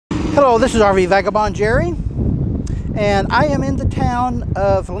Hello, this is RV Vagabond Jerry, and I am in the town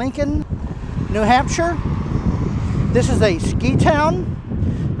of Lincoln, New Hampshire. This is a ski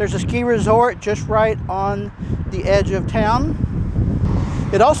town. There's a ski resort just right on the edge of town.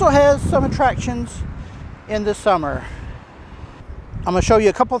 It also has some attractions in the summer. I'm going to show you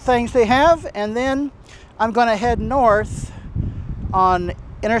a couple things they have, and then I'm going to head north on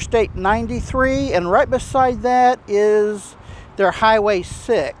Interstate 93, and right beside that is their Highway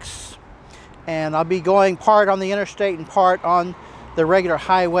 6. And I'll be going part on the interstate and part on the regular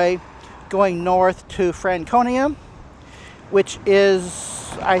highway, going north to Franconia, which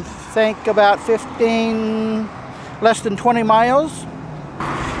is, I think, about less than 20 miles.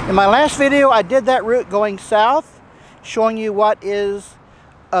 In my last video, I did that route going south, showing you what is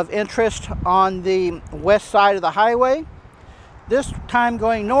of interest on the west side of the highway. This time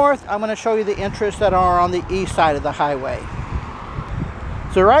going north, I'm going to show you the interests that are on the east side of the highway.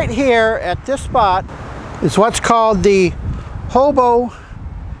 So right here at this spot is what's called the Hobo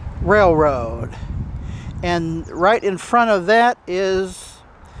Railroad. And right in front of that is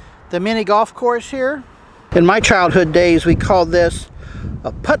the mini golf course here. In my childhood days, we called this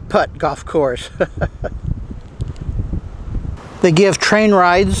a putt-putt golf course. They give train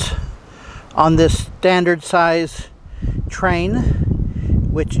rides on this standard size train,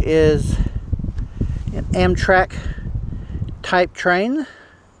 which is an Amtrak type train.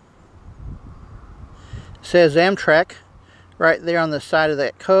 It says Amtrak right there on the side of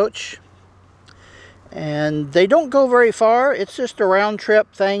that coach. And they don't go very far. It's just a round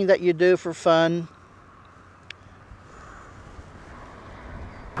trip thing that you do for fun.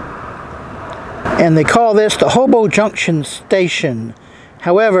 And they call this the Hobo Junction Station.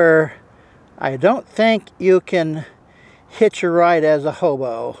 However, I don't think you can hitch a ride as a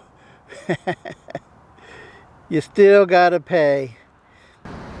hobo. You still gotta pay.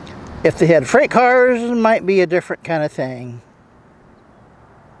 If they had freight cars, it might be a different kind of thing.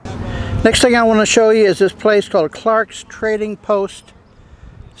 Next thing I want to show you is this place called Clark's Trading Post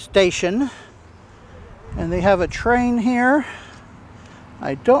Station. And they have a train here.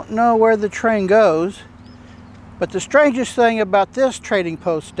 I don't know where the train goes, but the strangest thing about this trading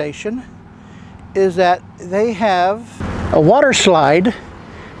post station is that they have a water slide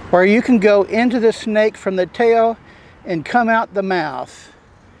where you can go into the snake from the tail and come out the mouth,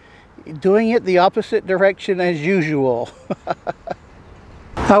 doing it the opposite direction as usual.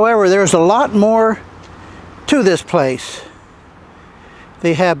 However, there's a lot more to this place.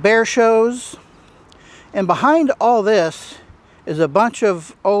 They have bear shows, and behind all this is a bunch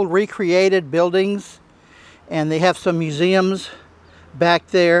of old recreated buildings, and they have some museums back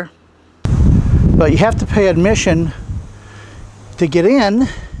there. But you have to pay admission to get in,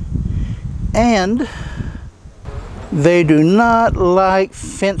 and they do not like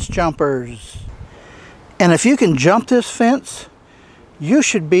fence jumpers. And if you can jump this fence, you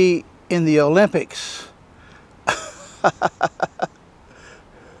should be in the Olympics.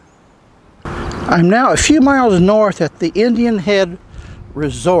 I'm now a few miles north at the Indian Head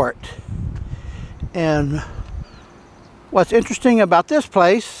Resort. And what's interesting about this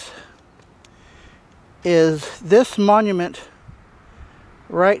place is this monument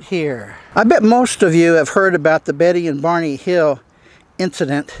right here. I bet most of you have heard about the Betty and Barney Hill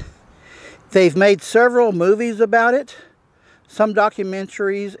incident. They've made several movies about it, some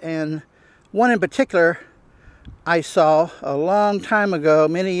documentaries, and one in particular I saw a long time ago,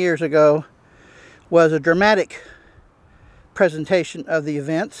 many years ago, was a dramatic presentation of the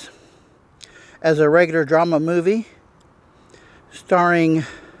events as a regular drama movie starring,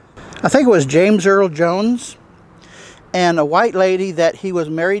 I think it was James Earl Jones, and a white lady that he was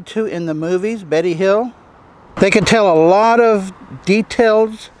married to in the movies, Betty Hill. They could tell a lot of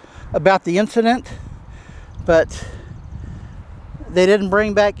details about the incident, but they didn't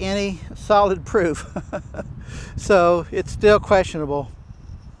bring back any solid proof. So it's still questionable.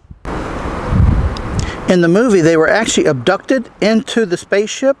 In the movie, they were actually abducted into the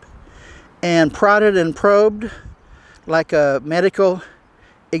spaceship and prodded and probed like a medical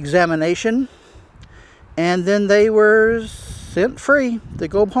examination. And then they were sent free to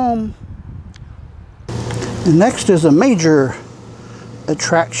go home. The next is a major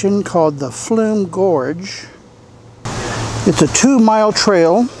attraction called the Flume Gorge. It's a 2-mile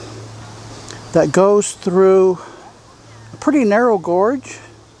trail that goes through a pretty narrow gorge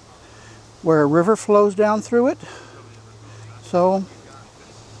where a river flows down through it. So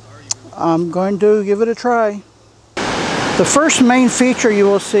I'm going to give it a try. The first main feature you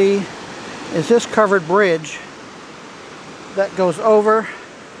will see is this covered bridge that goes over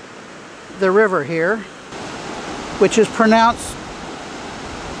the river here, which is pronounced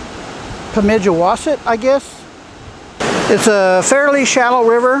Pemigewasset, I guess. It's a fairly shallow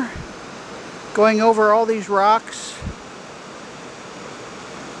river going over all these rocks.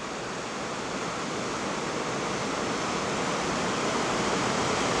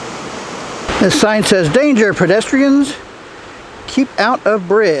 This sign says, "Danger, pedestrians, keep out of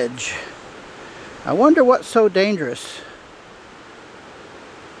bridge." I wonder what's so dangerous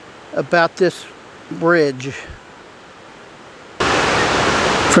about this bridge.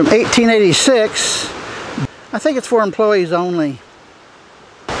 From 1886, I think it's for employees only.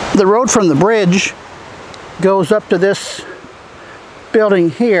 The road from the bridge goes up to this building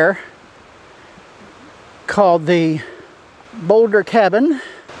here called the Boulder Cabin.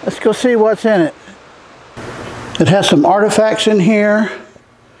 Let's go see what's in it. It has some artifacts in here,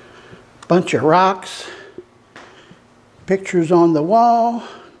 a bunch of rocks, pictures on the wall,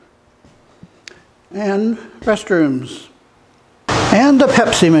 and restrooms, and a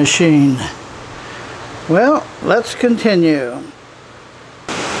Pepsi machine. Well, let's continue.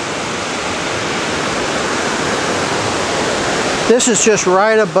 This is just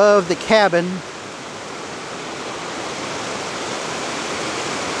right above the cabin.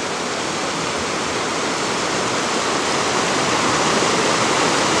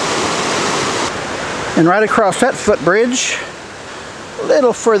 And right across that footbridge, a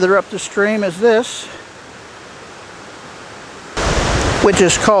little further up the stream, is this, which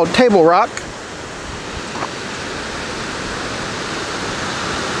is called Table Rock.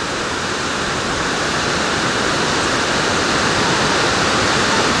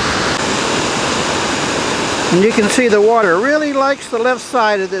 And you can see the water really likes the left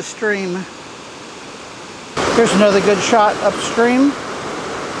side of this stream. Here's another good shot upstream.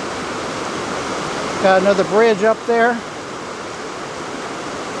 Got another bridge up there.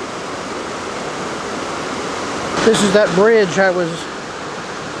 This is that bridge I was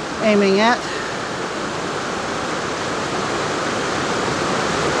aiming at.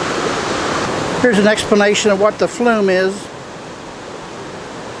 Here's an explanation of what the flume is.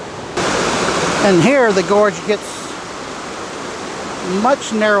 And here the gorge gets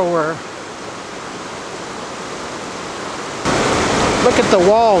much narrower. Look at the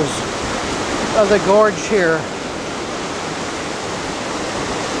walls of the gorge here.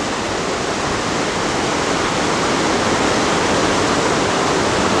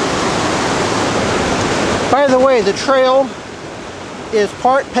 By the way, the trail is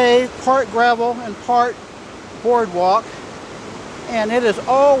part paved, part gravel, and part boardwalk. And it is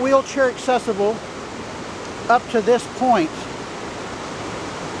all wheelchair accessible up to this point.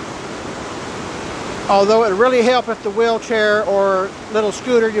 Although it really helps if the wheelchair or little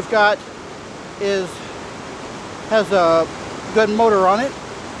scooter you've got has a good motor on it.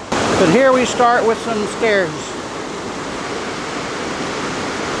 But here we start with some stairs.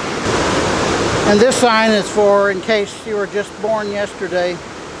 And this sign is for in case you were just born yesterday.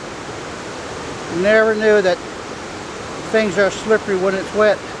 You never knew that things are slippery when it's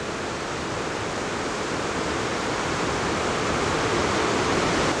wet.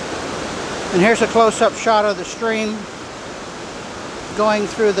 And here's a close-up shot of the stream going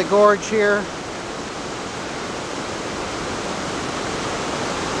through the gorge here.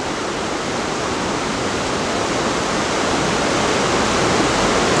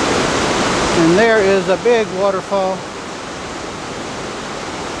 And there is a big waterfall.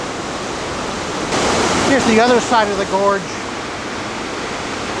 Here's the other side of the gorge.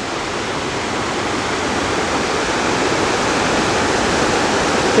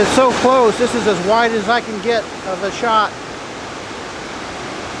 It's so close. This is as wide as I can get of a shot.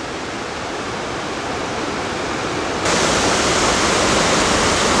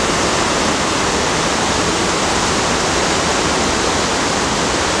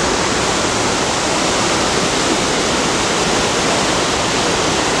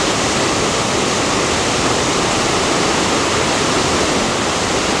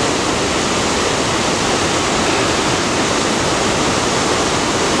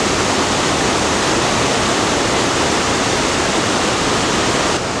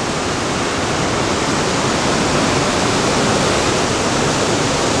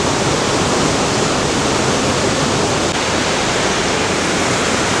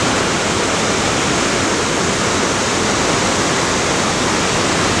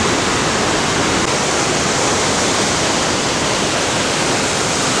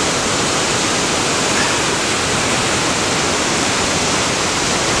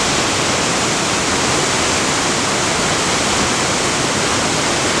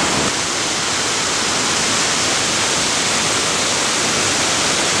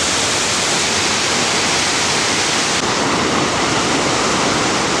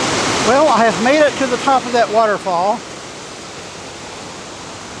 Well, I have made it to the top of that waterfall.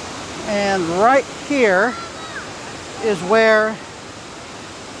 And right here is where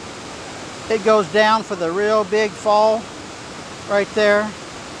it goes down for the real big fall, right there.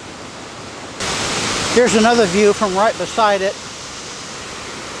 Here's another view from right beside it.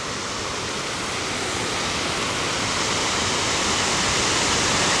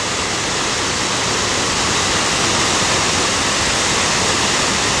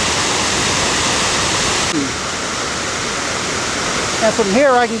 And from here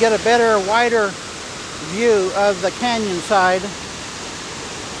I can get a better, wider view of the canyon side.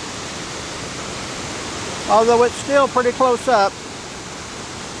 Although it's still pretty close up.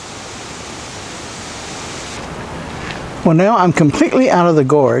 Well, now I'm completely out of the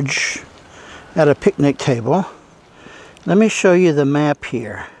gorge at a picnic table. Let me show you the map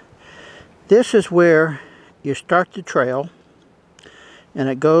here. This is where you start the trail, and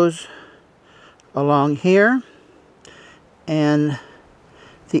it goes along here, and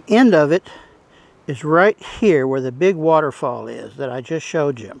the end of it is right here where the big waterfall is that I just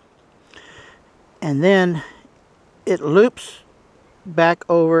showed you. And then it loops back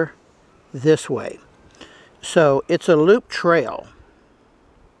over this way. So it's a loop trail.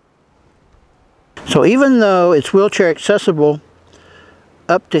 So even though it's wheelchair accessible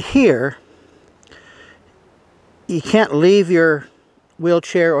up to here, you can't leave your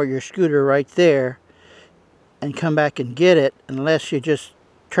wheelchair or your scooter right there and come back and get it unless you just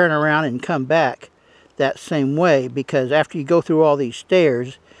turn around and come back that same way, because after you go through all these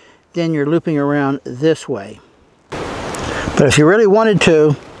stairs, then you're looping around this way. But if you really wanted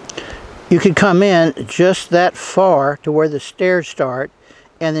to, you could come in just that far to where the stairs start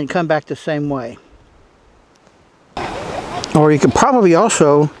and then come back the same way. Or you could probably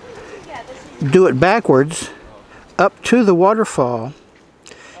also do it backwards up to the waterfall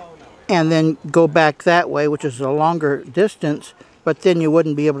and then go back that way, which is a longer distance, but then you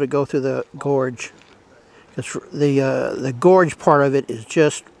wouldn't be able to go through the gorge. Because the gorge part of it is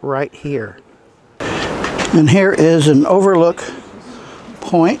just right here. And here is an overlook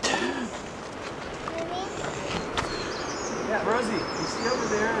point. Yeah, Rosie, you see over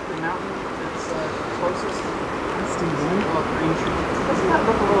there at the mountain that's closest? That's the green tree. Doesn't that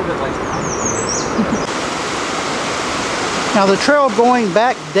look a little bit like that? Now the trail going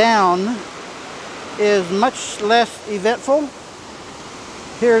back down is much less eventful.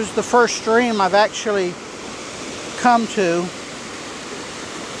 Here's the first stream I've actually come to.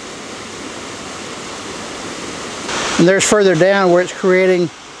 And there's further down where it's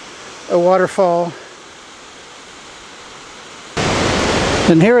creating a waterfall.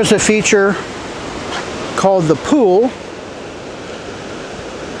 And here is a feature called the pool.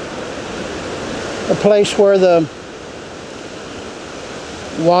 A place where the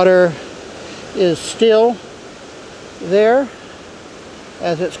water is still there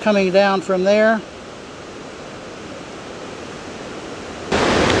as it's coming down from there.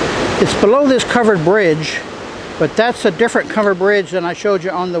 It's below this covered bridge, but that's a different covered bridge than I showed you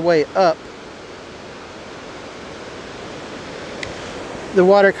on the way up. The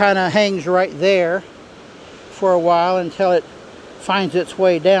water kind of hangs right there for a while until it finds its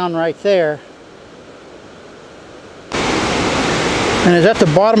way down right there. And it's at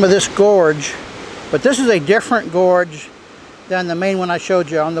the bottom of this gorge, but this is a different gorge than the main one I showed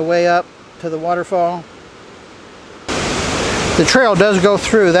you on the way up to the waterfall. The trail does go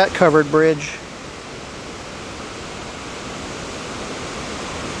through that covered bridge.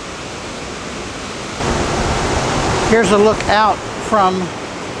 Here's a look out from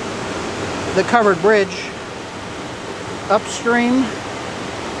the covered bridge upstream,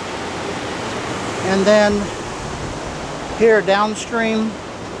 and then here downstream.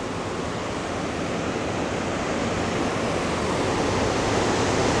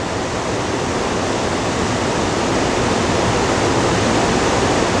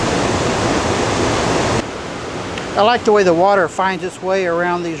 I like the way the water finds its way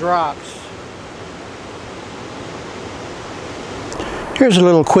around these rocks. Here's a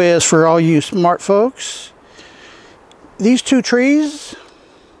little quiz for all you smart folks. These two trees,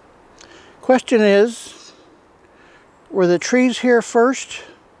 question is, were the trees here first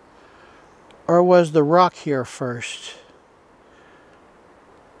or was the rock here first?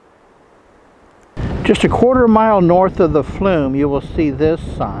 Just a quarter-mile north of the flume, you will see this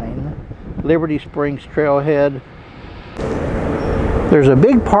sign, Liberty Springs Trailhead. There's a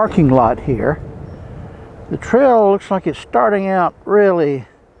big parking lot here. The trail looks like it's starting out really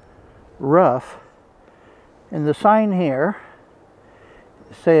rough. And the sign here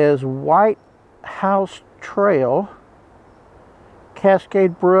says White House Trail,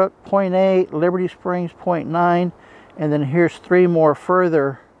 Cascade Brook, 0.8, Liberty Springs, 0.9, and then here's 3 more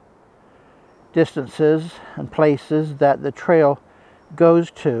further distances and places that the trail goes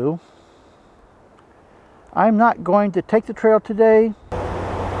to. I'm not going to take the trail today.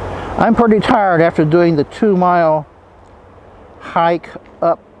 I'm pretty tired after doing the 2-mile hike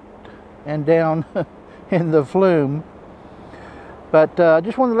up and down in the flume. But I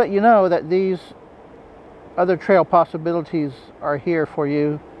just wanted to let you know that these other trail possibilities are here for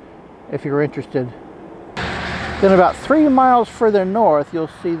you if you're interested. Then about 3 miles further north, you'll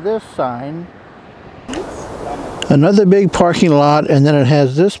see this sign. Another big parking lot, and then it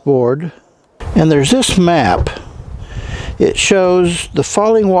has this board. And there's this map. It shows the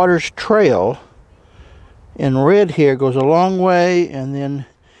Falling Waters Trail in red here, goes a long way, and then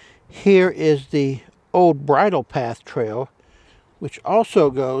here is the old Bridle Path Trail, which also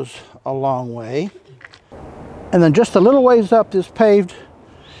goes a long way. And then just a little ways up this paved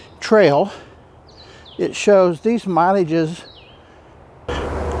trail, it shows these mileages.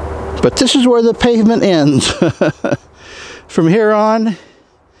 But this is where the pavement ends. From here on,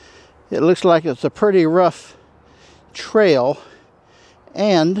 it looks like it's a pretty rough trail.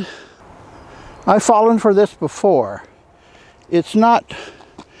 And I've fallen for this before. It's not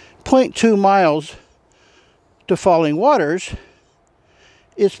 0.2 miles to Falling Waters.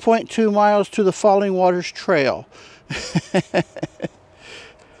 It's 0.2 miles to the Falling Waters Trail.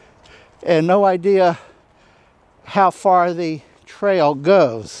 And no idea how far the trail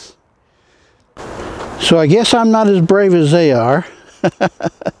goes. So I guess I'm not as brave as they are.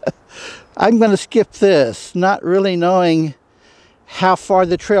 I'm going to skip this, not really knowing how far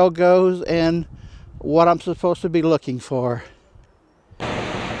the trail goes and what I'm supposed to be looking for.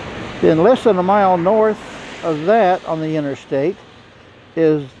 Then less than a mile north of that on the interstate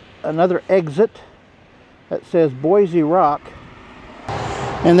is another exit that says Boise Rock.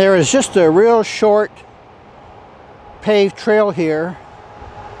 And there is just a real short paved trail here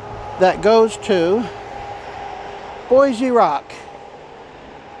that goes to Boise Rock.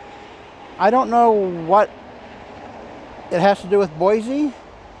 I don't know what it has to do with Boise.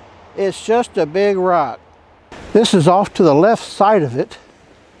 It's just a big rock. This is off to the left side of it,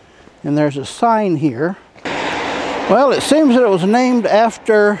 and there's a sign here. Well, it seems that it was named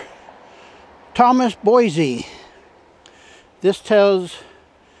after Thomas Boise. This tells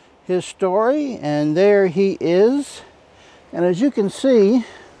his story, and there he is. And as you can see,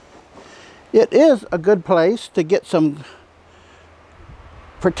 it is a good place to get some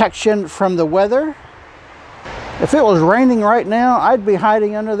protection from the weather. If it was raining right now, I'd be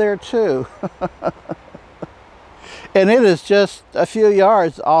hiding under there too. And it is just a few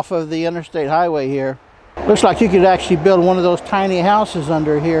yards off of the interstate highway here. Looks like you could actually build one of those tiny houses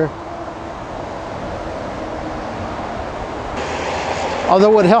under here.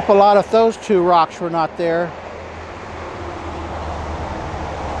 Although it would help a lot if those 2 rocks were not there.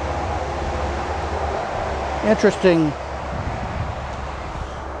 Interesting.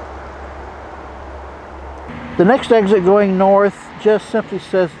 The next exit going north just simply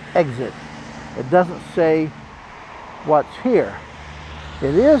says exit. It doesn't say what's here.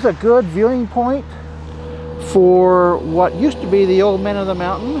 It is a good viewing point for what used to be the old men of the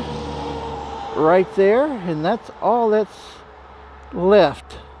mountain right there, and that's all that's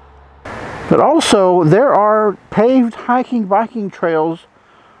left. But also there are paved hiking, biking trails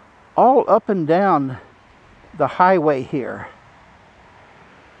all up and down the highway here,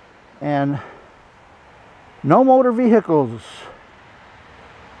 and no motor vehicles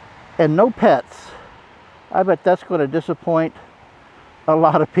and no pets. I bet that's going to disappoint a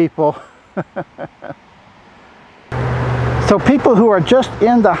lot of people. So people who are just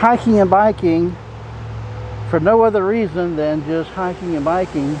into hiking and biking for no other reason than just hiking and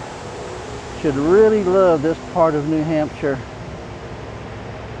biking should really love this part of New Hampshire.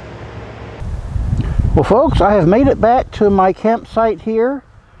 Well folks, I have made it back to my campsite here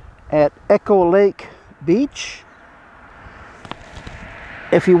at Echo Lake Beach.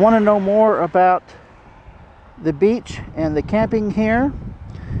 If you want to know more about the beach and the camping here,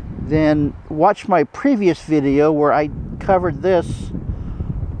 then watch my previous video where I covered this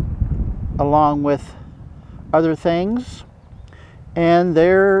along with other things. And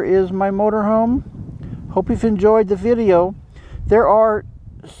there is my motorhome. Hope you've enjoyed the video. There are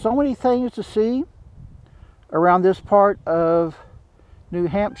so many things to see around this part of New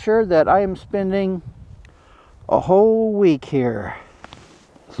Hampshire that I am spending a whole week here.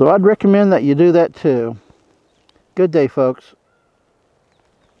 So I'd recommend that you do that too. Good day, folks.